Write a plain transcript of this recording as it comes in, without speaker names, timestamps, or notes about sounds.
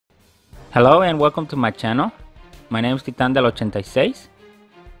Hello and welcome to my channel. My name is Titan del 86.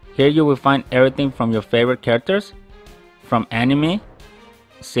 Here you will find everything from your favorite characters, from anime,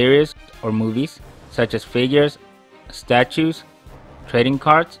 series or movies, such as figures, statues, trading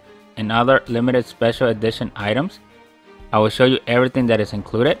cards, and other limited special edition items. I will show you everything that is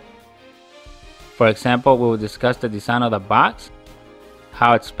included. For example, we will discuss the design of the box,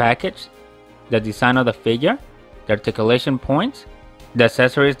 how it's packaged, the design of the figure, the articulation points, the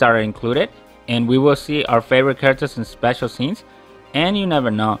accessories that are included, and we will see our favorite characters in special scenes. And you never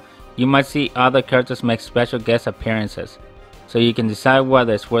know, you might see other characters make special guest appearances, so you can decide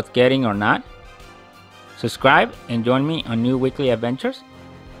whether it's worth getting or not. Subscribe and join me on new weekly adventures.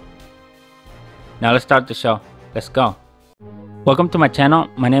 Now let's start the show. Let's go. Welcome to my channel.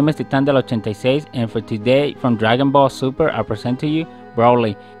 My name is Titan del 86, and for today from Dragon Ball Super I present to you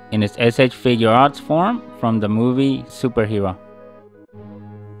Broly in its S.H.Figuarts form from the movie Superhero.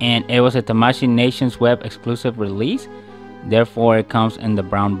 And it was a Tamashii Nations web exclusive release, therefore it comes in the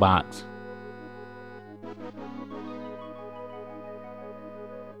brown box.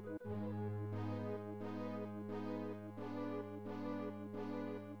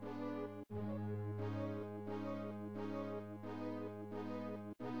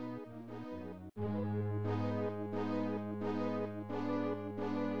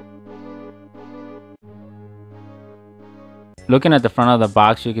 Looking at the front of the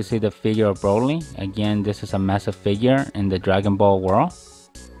box, you can see the figure of Broly. Again, this is a massive figure in the Dragon Ball world.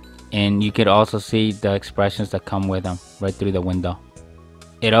 And you could also see the expressions that come with them right through the window.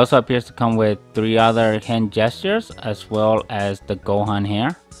 It also appears to come with 3 other hand gestures as well as the Gohan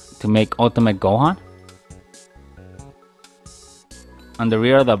hair to make Ultimate Gohan. On the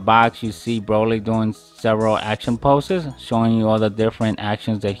rear of the box, you see Broly doing several action poses, showing you all the different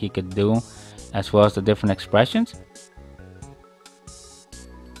actions that he could do as well as the different expressions.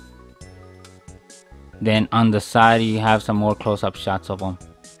 Then on the side you have some more close-up shots of them.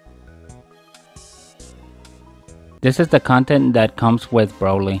 This is the content that comes with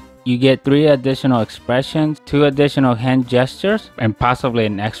Broly. You get 3 additional expressions, 2 additional hand gestures, and possibly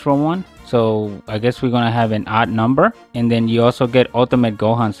an extra one. So I guess we're gonna have an odd number. And then you also get Ultimate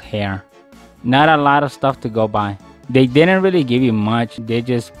Gohan's hair. Not a lot of stuff to go by. They didn't really give you much, they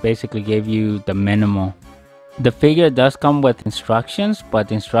just basically gave you the minimal. The figure does come with instructions, but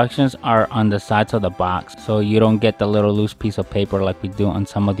the instructions are on the sides of the box, so you don't get the little loose piece of paper like we do on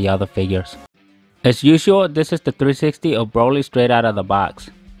some of the other figures. As usual, this is the 360 of Broly straight out of the box.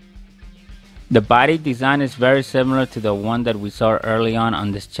 The body design is very similar to the one that we saw early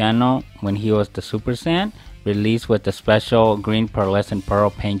on this channel when he was the Super Saiyan, released with the special green pearlescent pearl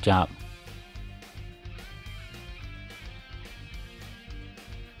paint job.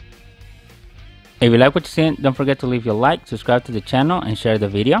 If you like what you're seeing, don't forget to leave your like, subscribe to the channel, and share the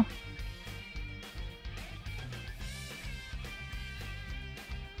video.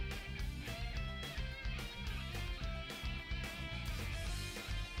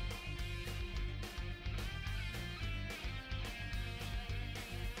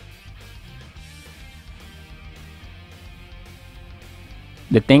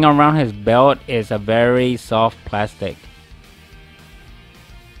 The thing around his belt is a very soft plastic.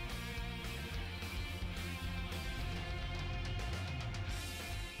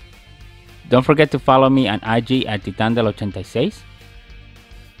 Don't forget to follow me on IG at Titan del 86.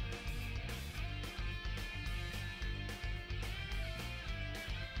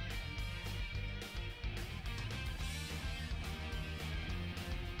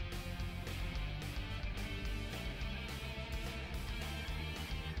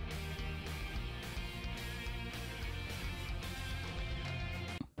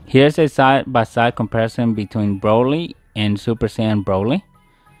 Here's a side-by-side comparison between Broly and Super Saiyan Broly,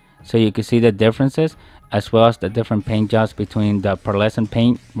 so you can see the differences as well as the different paint jobs between the pearlescent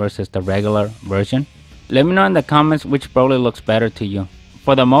paint versus the regular version. Let me know in the comments which Broly looks better to you.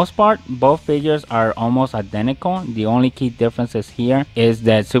 For the most part, both figures are almost identical. The only key differences here is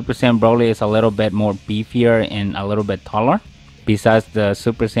that Super Saiyan Broly is a little bit more beefier and a little bit taller, besides the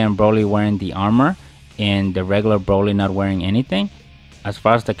Super Saiyan Broly wearing the armor and the regular Broly not wearing anything. As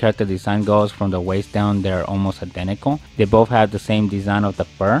far as the character design goes, from the waist down, they're almost identical. They both have the same design of the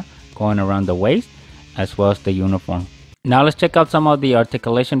fur going around the waist, as well as the uniform. Now let's check out some of the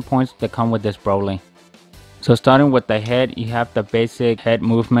articulation points that come with this Broly. So starting with the head, you have the basic head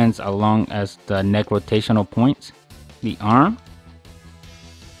movements along as the neck rotational points. The arm,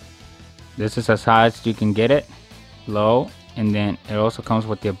 this is as high as you can get it, low, and then it also comes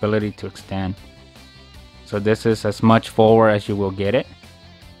with the ability to extend. So this is as much forward as you will get it,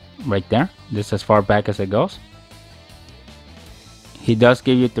 right there. This is as far back as it goes. He does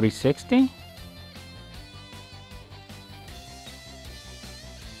give you 360.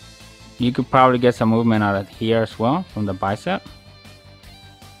 You could probably get some movement out of here as well from the bicep.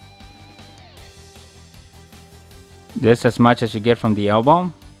 This is as much as you get from the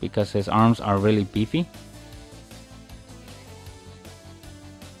elbow because his arms are really beefy.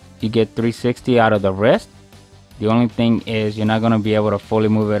 You get 360 out of the wrist. The only thing is you're not going to be able to fully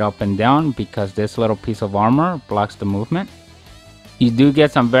move it up and down because this little piece of armor blocks the movement. You do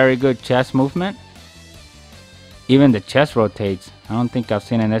get some very good chest movement. Even the chest rotates. I don't think I've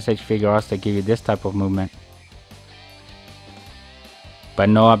seen an S.H.Figuarts that give you this type of movement. But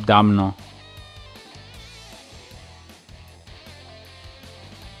no abdominal.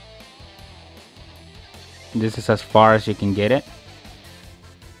 This is as far as you can get it.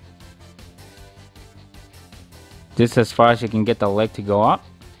 This is as far as you can get the leg to go up.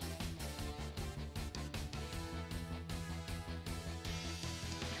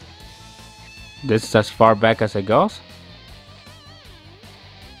 This is as far back as it goes.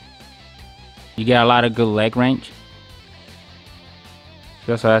 You get a lot of good leg range.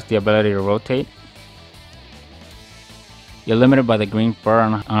 He also has the ability to rotate. You're limited by the green fur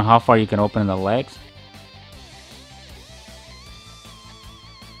on how far you can open the legs.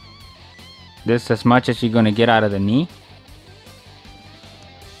 This is as much as you're going to get out of the knee.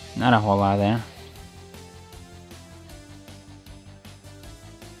 Not a whole lot there.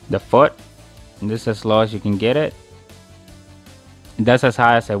 The foot. This is as low as you can get it. That's as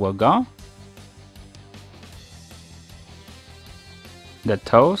high as it will go. The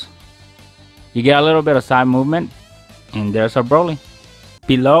toes. You get a little bit of side movement. And there's our Broly.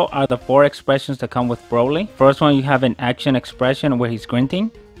 Below are the 4 expressions that come with Broly. First one, you have an action expression where he's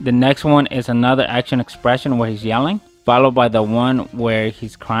grunting. The next one is another action expression where he's yelling, followed by the one where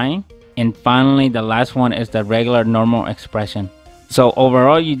he's crying. And finally, the last one is the regular normal expression. So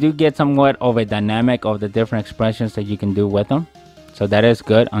overall, you do get somewhat of a dynamic of the different expressions that you can do with them. So that is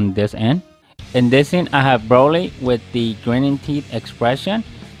good on this end. In this scene, I have Broly with the grinning teeth expression.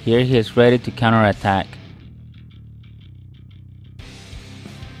 Here he is ready to counterattack.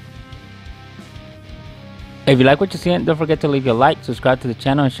 If you like what you're seeing, don't forget to leave your like, subscribe to the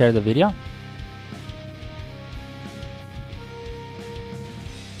channel, and share the video.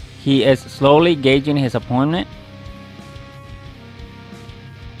 He is slowly gauging his opponent.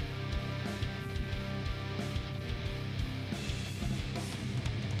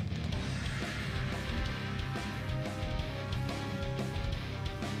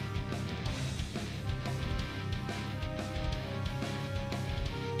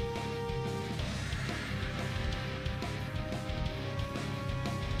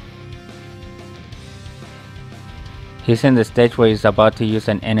 He's in the stage where he's about to use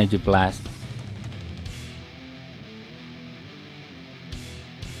an energy blast.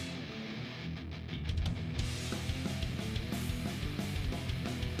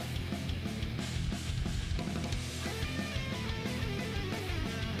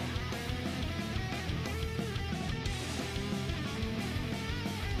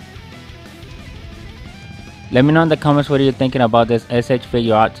 Let me know in the comments what you're thinking about this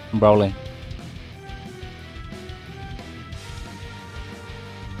S.H.Figuarts Broly.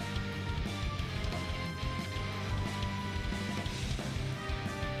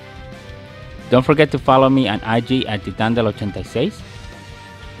 Don't forget to follow me on IG at Titandel86.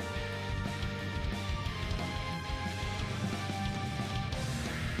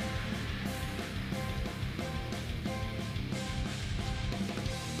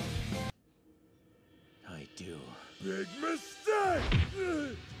 I do. Big mistake!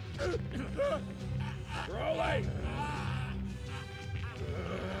 Broly!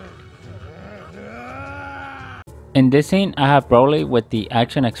 In this scene, I have Broly with the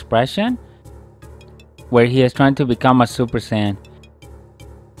action expression, where he is trying to become a Super Saiyan.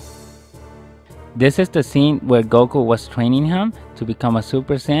 This is the scene where Goku was training him to become a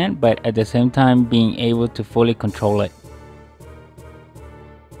Super Saiyan, but at the same time being able to fully control it.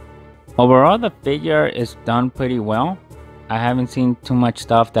 Overall, the figure is done pretty well. I haven't seen too much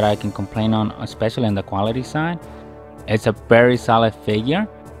stuff that I can complain on, especially on the quality side. It's a very solid figure.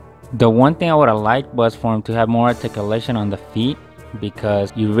 The one thing I would have liked was for him to have more articulation on the feet,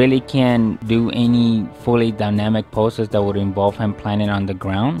 because you really can't do any fully dynamic poses that would involve him planting on the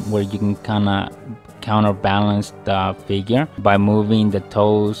ground, where you can kind of counterbalance the figure by moving the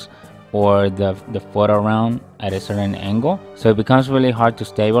toes or the foot around at a certain angle, so it becomes really hard to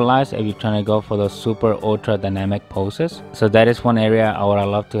stabilize if you're trying to go for those super ultra dynamic poses. So that is one area I would have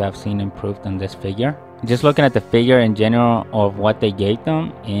loved to have seen improved on this figure. Just looking at the figure in general of what they gave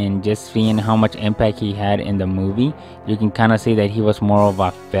them and just seeing how much impact he had in the movie, you can kind of see that he was more of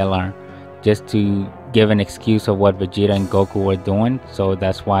a filler, just to give an excuse of what Vegeta and Goku were doing. So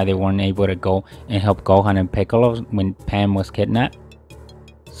that's why they weren't able to go and help Gohan and Piccolo when Pan was kidnapped.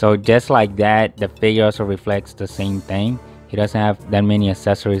 So just like that, the figure also reflects the same thing. He doesn't have that many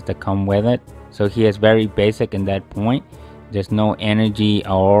accessories that come with it, so he is very basic in that point. There's no energy,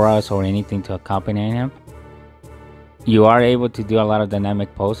 auras, or anything to accompany him. You are able to do a lot of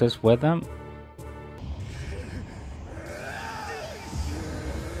dynamic poses with him.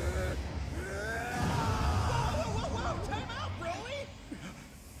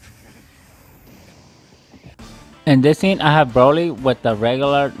 In this scene, I have Broly with the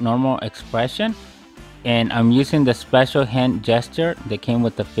regular normal expression, and I'm using the special hand gesture that came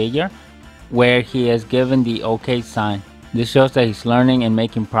with the figure, where he is given the OK sign. This shows that he's learning and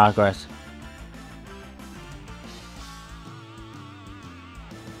making progress.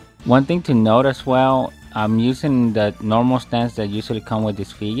 One thing to note as well, I'm using the normal stance that usually come with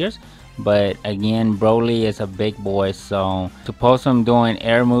these figures, but again, Broly is a big boy, so to pose him doing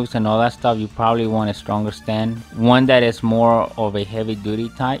air moves and all that stuff, you probably want a stronger stand, one that is more of a heavy duty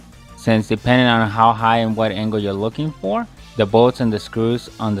type, since depending on how high and what angle you're looking for, the bolts and the screws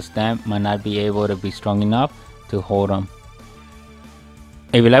on the stand might not be able to be strong enough to hold them.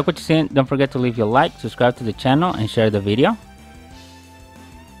 If you like what you're seeing, don't forget to leave your like, subscribe to the channel, and share the video.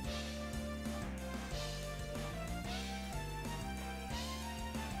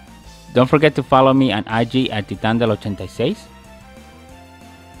 Don't forget to follow me on IG at Titandel86.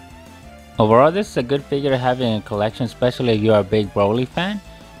 Overall, this is a good figure to have in a collection, especially if you're a big Broly fan.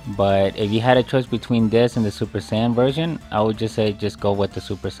 But if you had a choice between this and the Super Saiyan version, I would just say just go with the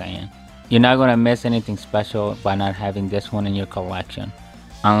Super Saiyan. You're not going to miss anything special by not having this one in your collection.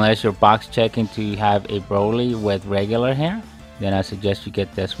 Unless you're box checking to have a Broly with regular hair, then I suggest you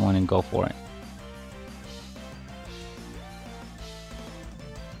get this one and go for it.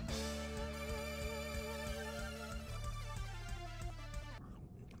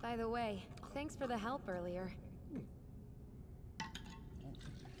 By the way, thanks for the help earlier.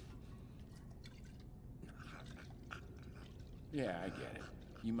 Yeah, I get it.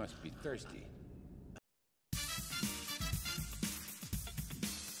 You must be thirsty.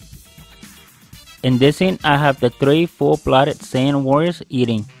 In this scene, I have the 3 full-blooded Saiyan warriors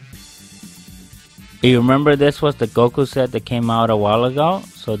eating. If you remember, this was the Goku set that came out a while ago,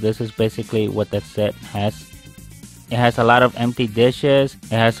 so this is basically what that set has. It has a lot of empty dishes,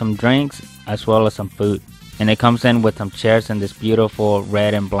 it has some drinks, as well as some food. And it comes in with some chairs and this beautiful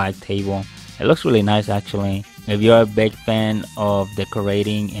red and black table. It looks really nice actually. If you're a big fan of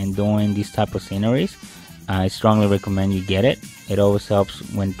decorating and doing these type of sceneries, I strongly recommend you get it. It always helps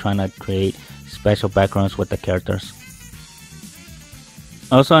when trying to create special backgrounds with the characters.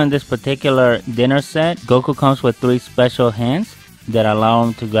 Also in this particular dinner set, Goku comes with 3 special hands that allow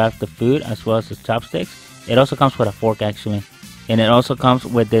him to grab the food as well as his chopsticks. It also comes with a fork actually. And it also comes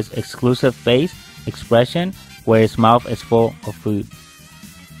with this exclusive face expression where his mouth is full of food.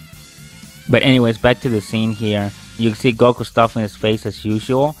 But anyways, back to the scene here. You can see Goku stuffing his face as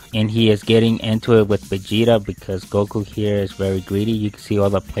usual, and he is getting into it with Vegeta because Goku here is very greedy. You can see all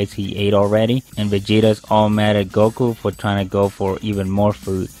the plates he ate already, and Vegeta is all mad at Goku for trying to go for even more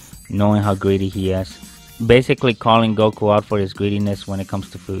food, knowing how greedy he is. Basically calling Goku out for his greediness when it comes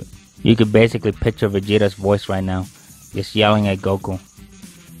to food. You could basically picture Vegeta's voice right now, just yelling at Goku.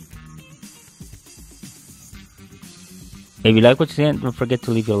 If you like what you're seeing, don't forget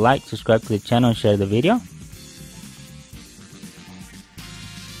to leave your like, subscribe to the channel, and share the video.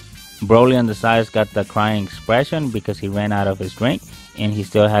 Broly on the side has got the crying expression because he ran out of his drink and he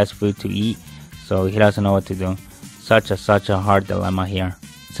still has food to eat, so he doesn't know what to do. Such a hard dilemma here.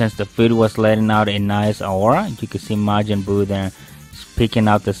 Since the food was letting out a nice aura, you can see Majin Buu there peeking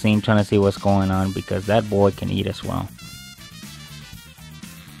out the scene trying to see what's going on because that boy can eat as well.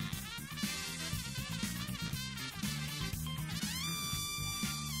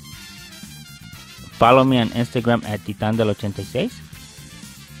 Follow me on Instagram at Titandel86.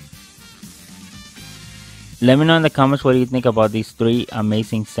 Let me know in the comments what you think about these 3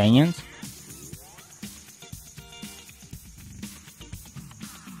 amazing Saiyans.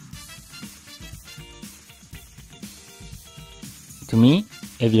 To me,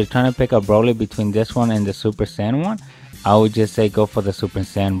 if you're trying to pick a Broly between this one and the Super Saiyan one, I would just say go for the Super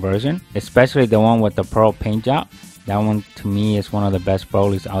Saiyan version, especially the one with the pearl paint job. That one to me is one of the best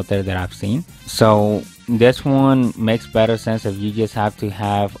Brolys out there that I've seen. So this one makes better sense if you just have to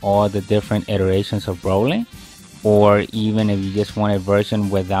have all the different iterations of Broly, or even if you just want a version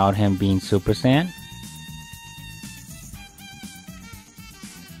without him being Super Saiyan.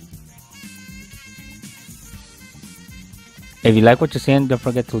 If you like what you're seeing, don't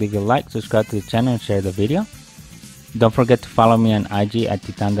forget to leave a like, subscribe to the channel, and share the video. Don't forget to follow me on IG at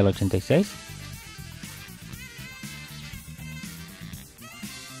Titandel86.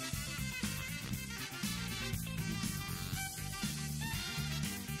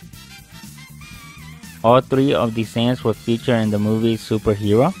 All three of these Saiyans were featured in the movie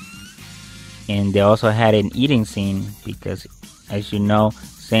Superhero, and they also had an eating scene because, as you know,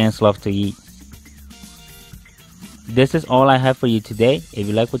 Saiyans love to eat. This is all I have for you today. If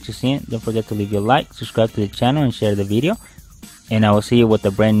you like what you're seeing, don't forget to leave your like, subscribe to the channel, and share the video. And I will see you with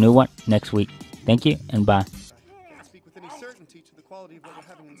a brand new one next week. Thank you, and bye. Can't speak with any certainty to the quality of what we're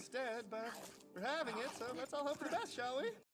having instead, but we're having it, so let's all hope for the best, shall we?